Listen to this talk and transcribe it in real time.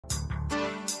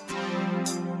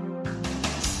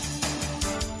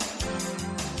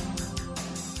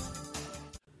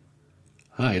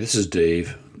Hi, this is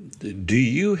Dave. Do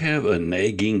you have a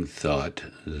nagging thought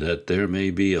that there may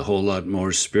be a whole lot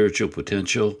more spiritual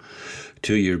potential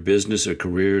to your business or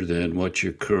career than what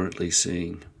you're currently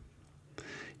seeing?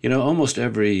 Almost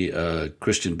every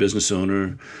Christian business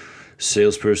owner,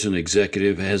 salesperson,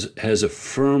 executive has a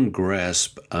firm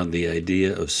grasp on the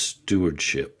idea of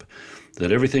stewardship,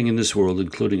 that everything in this world,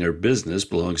 including our business,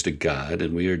 belongs to God,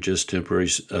 and we are just temporary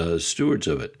stewards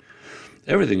of it.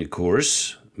 Everything, of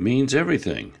course, means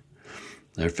everything.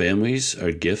 Our families,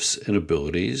 our gifts and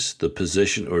abilities, the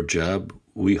position or job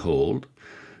we hold,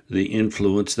 the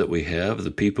influence that we have,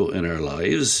 the people in our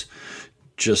lives,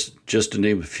 just to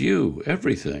name a few,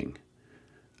 everything.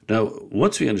 Now,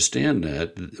 once we understand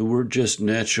that, we're just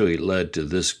naturally led to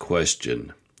this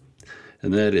question,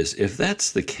 and that is, if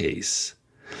that's the case,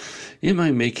 am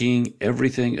I making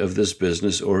everything of this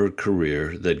business or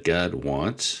career that God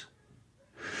wants?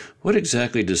 What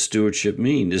exactly does stewardship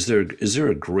mean? Is there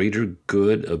a greater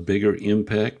good, a bigger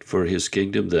impact for His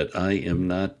kingdom that I am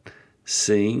not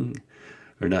seeing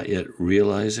or not yet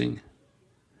realizing?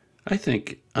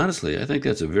 Honestly, I think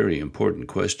that's a very important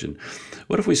question.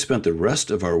 What if we spent the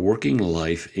rest of our working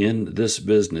life in this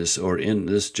business or in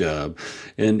this job,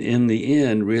 and in the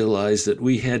end realized that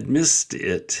we had missed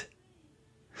it?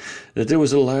 That there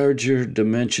was a larger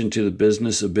dimension to the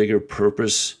business, a bigger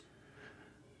purpose,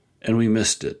 and we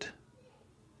missed it.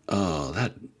 Oh,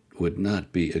 that would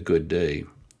not be a good day.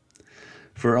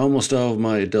 For almost all of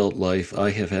my adult life,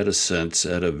 I have had a sense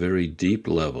at a very deep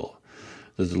level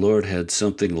that the Lord had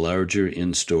something larger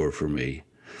in store for me.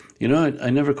 I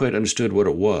never quite understood what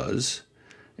it was,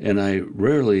 and I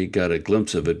rarely got a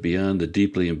glimpse of it beyond the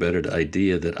deeply embedded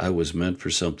idea that I was meant for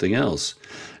something else.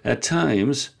 At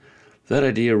times, that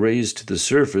idea raised to the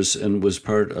surface and was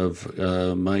part of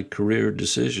my career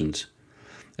decisions.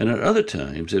 And at other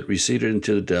times, it receded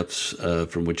into the depths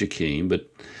from which it came,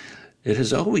 but it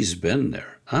has always been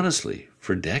there, honestly,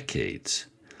 for decades.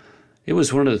 It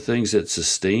was one of the things that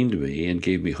sustained me and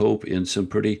gave me hope in some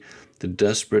pretty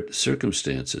desperate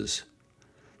circumstances.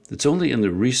 It's only in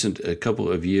the recent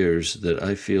couple of years that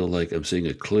I feel like I'm seeing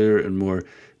a clearer and more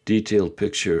detailed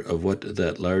picture of what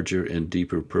that larger and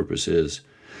deeper purpose is.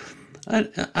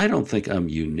 I don't think I'm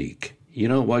unique.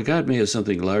 While God may have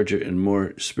something larger and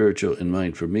more spiritual in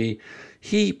mind for me,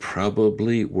 He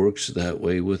probably works that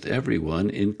way with everyone,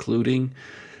 including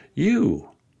you.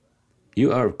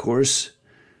 You are, of course,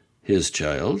 His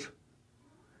child.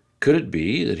 Could it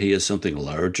be that He has something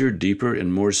larger, deeper,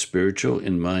 and more spiritual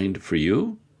in mind for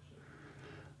you?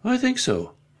 Well, I think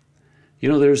so.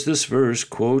 There's this verse,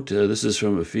 quote, this is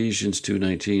from Ephesians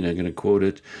 2:19. I'm going to quote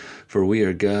it. "For we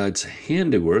are God's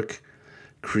handiwork,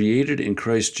 created in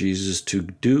Christ Jesus to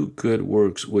do good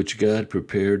works which God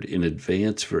prepared in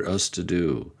advance for us to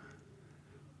do."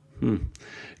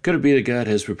 Could it be that God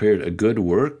has prepared a good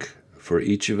work for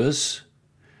each of us,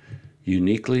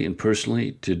 uniquely and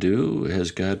personally to do? Has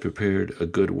God prepared a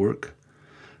good work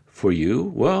for you?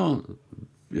 Well,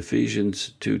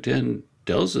 Ephesians 2:10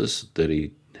 tells us that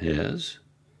He has.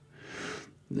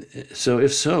 So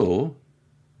if so,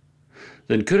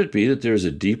 then could it be that there's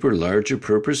a deeper, larger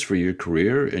purpose for your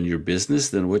career and your business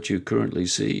than what you currently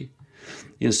see?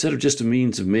 Instead of just a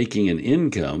means of making an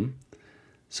income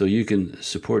so you can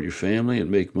support your family and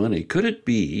make money, could it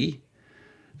be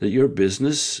that your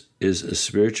business is a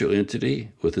spiritual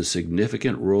entity with a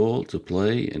significant role to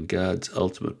play in God's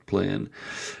ultimate plan?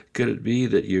 Could it be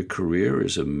that your career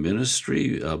is a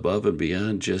ministry above and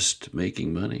beyond just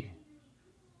making money?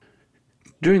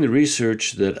 During the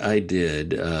research that I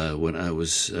did when I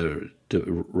was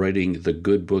writing the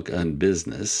good book on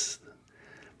business,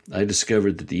 I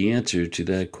discovered that the answer to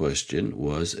that question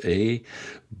was a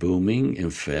booming,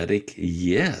 emphatic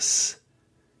yes.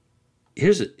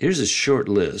 Here's a short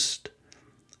list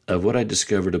of what I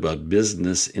discovered about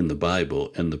business in the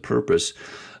Bible and the purpose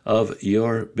of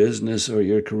your business or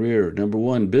your career. Number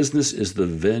one, business is the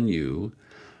venue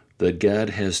that God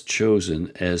has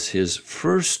chosen as His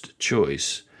first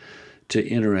choice to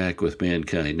interact with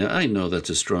mankind. Now, I know that's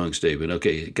a strong statement.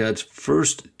 Okay, God's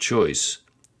first choice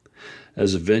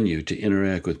as a venue to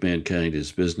interact with mankind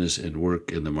is business and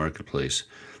work in the marketplace.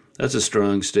 That's a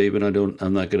strong statement.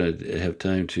 I'm not going to have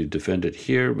time to defend it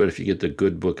here, but if you get the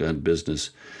good book on business,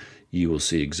 you will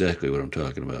see exactly what I'm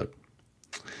talking about.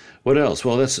 What else?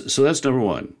 Well, that's number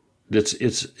one.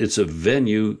 It's a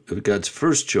venue, God's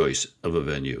first choice of a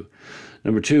venue.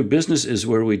 Number two, business is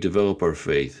where we develop our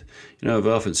faith. I've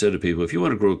often said to people, if you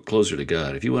want to grow closer to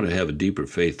God, if you want to have a deeper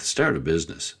faith, start a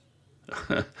business.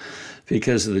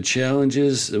 Because the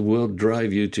challenges will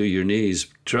drive you to your knees,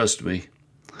 trust me.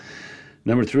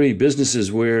 Number 3, business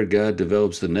is where God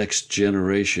develops the next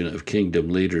generation of kingdom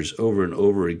leaders. Over and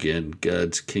over again,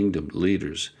 God's kingdom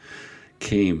leaders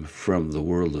came from the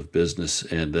world of business,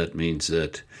 and that means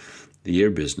that your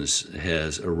business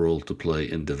has a role to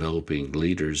play in developing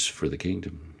leaders for the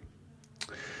kingdom.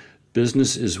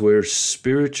 Business is where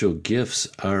spiritual gifts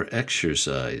are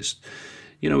exercised.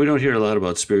 We don't hear a lot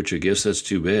about spiritual gifts. That's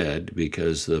too bad,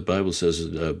 because the Bible says,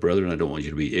 brethren, I don't want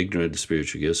you to be ignorant of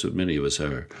spiritual gifts, but many of us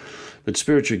are. But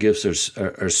spiritual gifts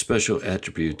are special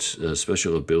attributes,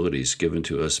 special abilities given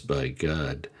to us by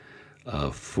God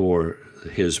for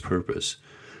His purpose.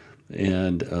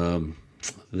 And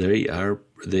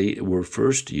they were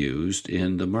first used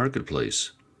in the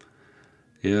marketplace.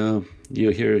 Yeah,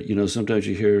 sometimes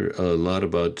you hear a lot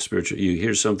about you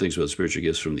hear some things about spiritual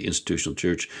gifts from the institutional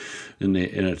church, and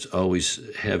it's always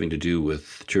having to do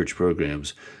with church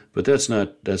programs. But that's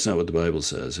not what the Bible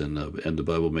says, and the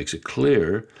Bible makes it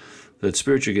clear that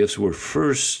spiritual gifts were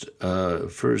first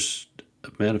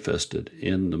manifested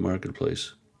in the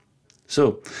marketplace.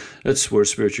 So that's where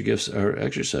spiritual gifts are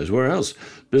exercised. Where else?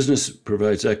 Business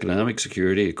provides economic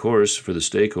security, of course, for the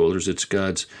stakeholders. It's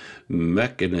God's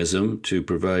mechanism to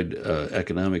provide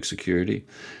economic security.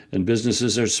 And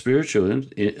businesses are spiritual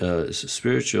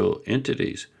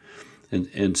entities.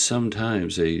 And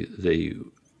sometimes they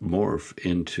morph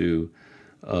into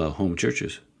home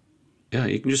churches. Yeah,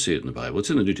 you can just see it in the Bible. It's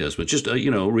in the New Testament. Just,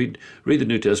 read the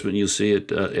New Testament and you'll see it.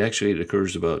 Actually, it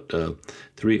occurs about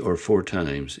 3 or 4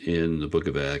 times in the book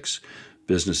of Acts.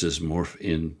 Businesses morph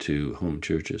into home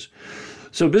churches.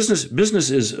 So business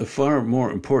is far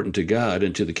more important to God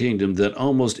and to the kingdom than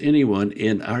almost anyone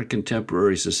in our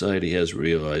contemporary society has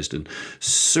realized, and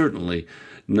certainly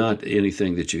not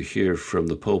anything that you hear from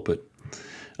the pulpit.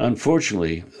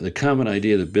 Unfortunately, the common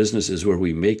idea that business is where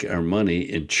we make our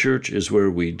money and church is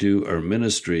where we do our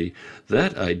ministry,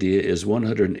 that idea is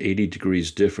 180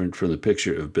 degrees different from the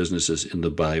picture of businesses in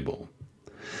the Bible.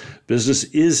 Business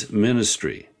is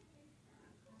ministry,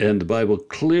 and the Bible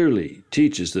clearly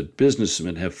teaches that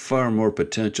businessmen have far more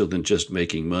potential than just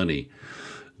making money.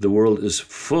 The Bible is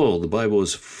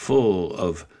full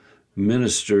of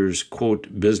ministers,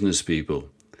 quote, business people,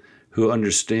 who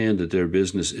understand that their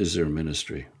business is their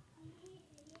ministry.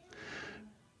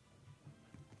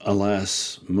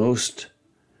 Alas, most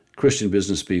Christian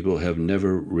business people have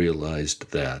never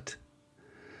realized that,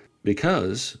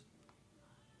 because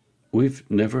we've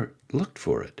never looked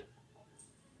for it.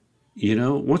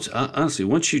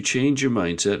 Once you change your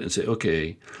mindset and say,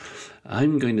 okay,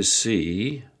 I'm going to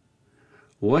see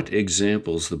what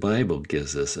examples the Bible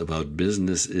gives us about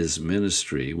business is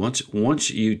ministry. Once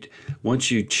you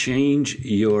change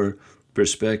your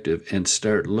perspective and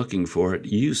start looking for it,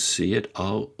 you see it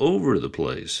all over the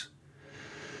place.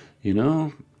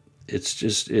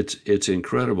 It's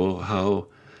incredible how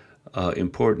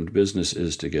important business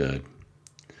is to God.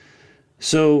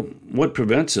 So what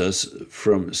prevents us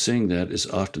from seeing that is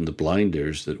often the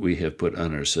blinders that we have put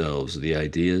on ourselves, the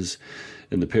ideas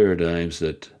and the paradigms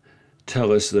that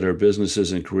tell us that our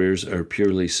businesses and careers are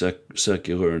purely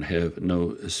secular and have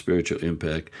no spiritual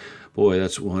impact. Boy,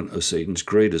 that's one of Satan's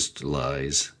greatest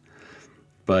lies.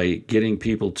 By getting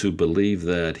people to believe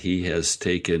that, he has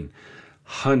taken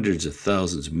hundreds of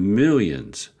thousands,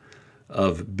 millions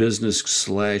of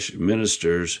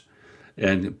business/ministers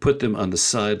and put them on the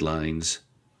sidelines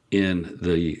in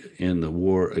the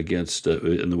war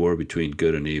between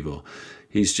good and evil.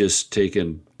 He's just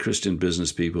taken Christian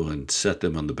business people and set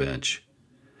them on the bench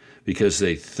because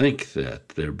they think that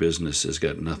their business has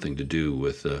got nothing to do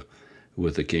with the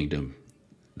kingdom.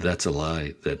 That's a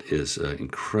lie that is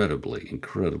incredibly,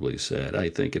 incredibly sad. I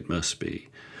think it must be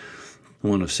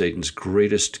one of Satan's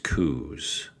greatest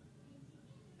coups.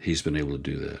 He's been able to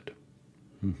do that.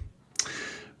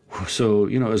 So,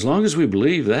 as long as we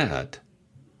believe that,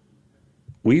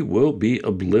 we will be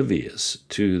oblivious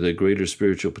to the greater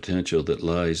spiritual potential that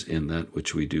lies in that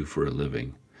which we do for a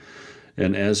living.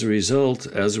 And as a result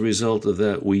of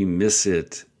that, we miss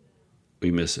it. We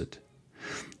miss it.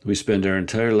 We spend our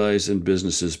entire lives in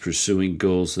businesses pursuing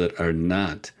goals that are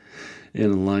not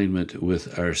in alignment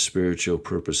with our spiritual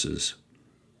purposes.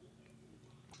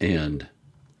 And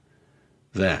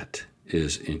that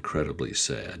is incredibly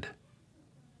sad.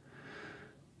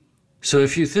 So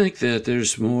if you think that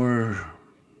there's more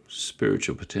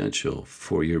spiritual potential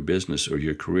for your business or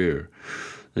your career,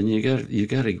 then you got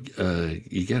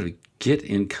to get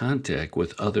in contact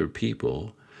with other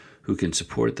people who can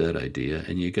support that idea,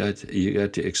 and you got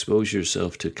to expose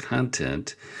yourself to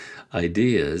content,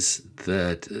 ideas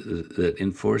that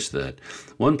enforce that.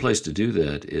 One place to do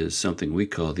that is something we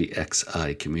call the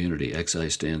XI community. XI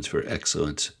stands for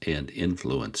excellence and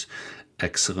influence.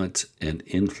 excellence, and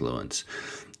influence.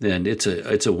 And it's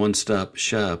a one-stop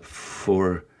shop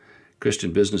for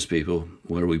Christian business people,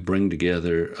 where we bring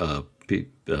together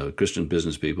Christian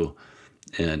business people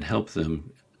and help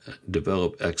them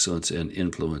develop excellence and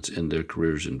influence in their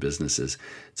careers and businesses.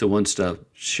 It's a one-stop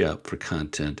shop for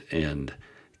content and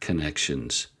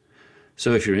connections.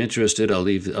 So if you're interested,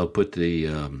 I'll put the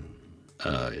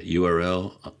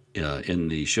URL in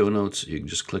the show notes. You can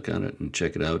just click on it and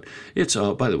check it out. It's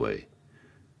all, by the way,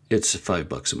 it's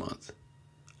 $5 a month.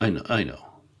 I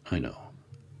know.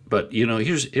 But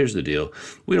here's the deal.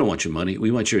 We don't want your money.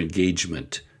 We want your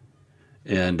engagement.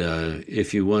 And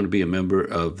if you want to be a member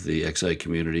of the XI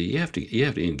community, you have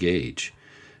to engage.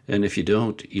 And if you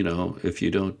don't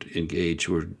engage,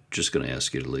 we're just going to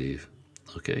ask you to leave.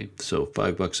 Okay? So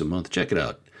 $5 a month. Check it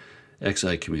out.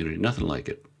 XI community. Nothing like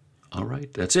it. All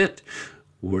right. That's it.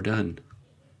 We're done.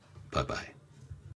 Bye-bye.